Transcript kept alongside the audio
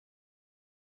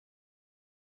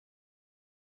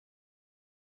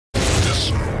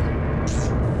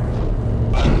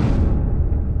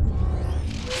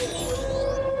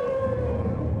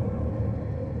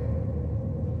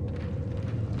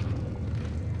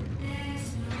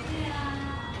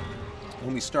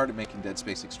When we started making Dead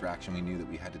Space Extraction, we knew that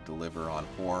we had to deliver on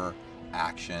horror,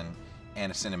 action, and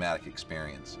a cinematic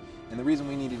experience. And the reason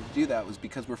we needed to do that was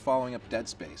because we're following up Dead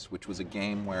Space, which was a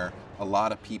game where a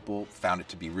lot of people found it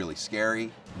to be really scary,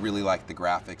 really liked the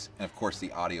graphics, and of course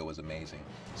the audio was amazing.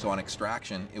 So on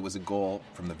Extraction, it was a goal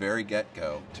from the very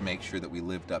get-go to make sure that we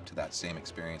lived up to that same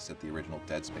experience that the original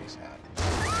Dead Space had.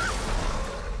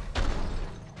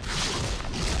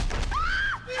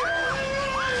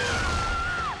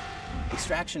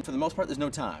 Extraction, for the most part, there's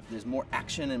no time. There's more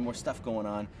action and more stuff going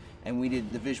on, and we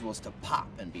did the visuals to pop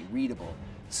and be readable.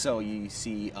 So you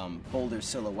see bolder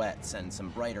silhouettes and some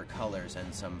brighter colors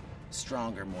and some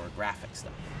stronger, more graphic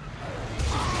stuff.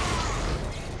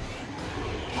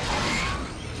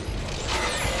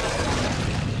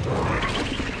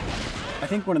 I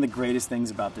think one of the greatest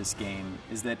things about this game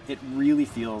is that it really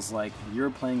feels like you're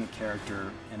playing a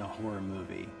character in a horror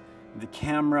movie. The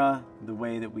camera, the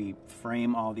way that we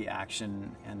frame all the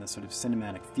action, and the sort of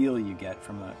cinematic feel you get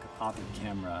from a co-operative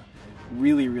camera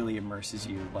really, really immerses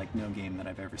you like no game that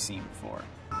I've ever seen before.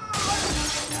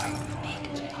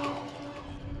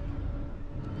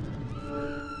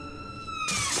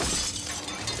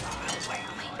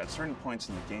 At certain points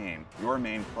in the game, your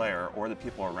main player or the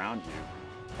people around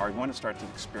you are going to start to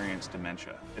experience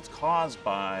dementia. It's caused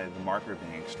by the marker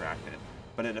being extracted,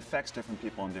 but it affects different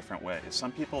people in different ways.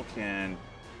 Some people can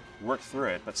work through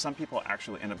it, but some people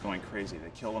actually end up going crazy. They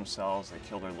kill themselves, they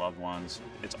kill their loved ones.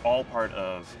 It's all part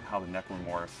of how the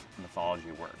necromorph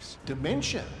mythology works.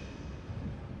 Dementia?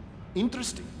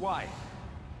 Interesting. Why?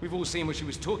 We've all seen what she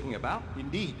was talking about.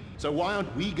 Indeed. So why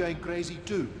aren't we going crazy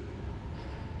too?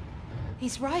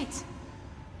 He's right.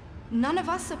 None of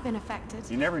us have been affected.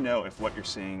 You never know if what you're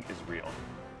seeing is real.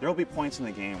 There will be points in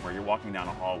the game where you're walking down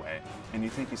a hallway and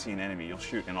you think you see an enemy, you'll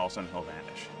shoot, and all of a sudden he'll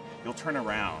vanish. You'll turn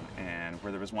around, and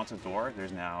where there was once a door,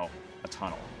 there's now a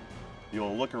tunnel.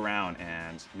 You'll look around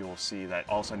and you'll see that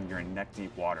all of a sudden you're in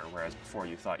neck-deep water, whereas before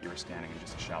you thought you were standing in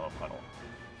just a shallow puddle.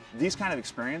 These kind of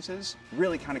experiences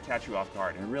really kind of catch you off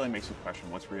guard, and it really makes you question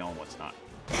what's real and what's not.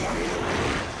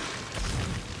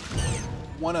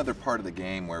 One other part of the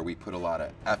game where we put a lot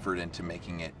of effort into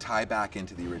making it tie back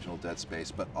into the original Dead Space,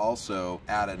 but also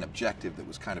add an objective that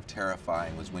was kind of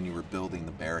terrifying, was when you were building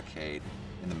the barricade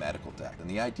in the medical deck. And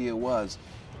the idea was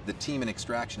the team in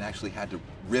Extraction actually had to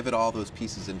rivet all those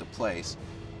pieces into place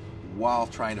while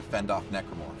trying to fend off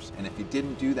necromorphs. And if you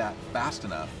didn't do that fast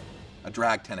enough, a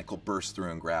drag tentacle bursts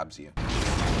through and grabs you.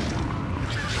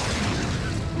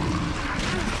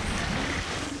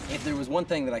 If there was one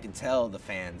thing that I can tell the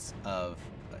fans of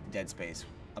Dead Space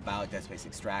about Dead Space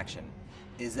Extraction,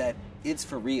 is that it's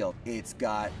for real. It's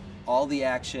got all the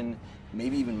action,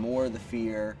 maybe even more of the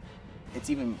fear. It's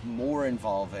even more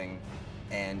involving,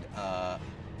 and I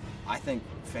think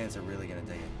fans are really going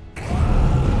to dig it.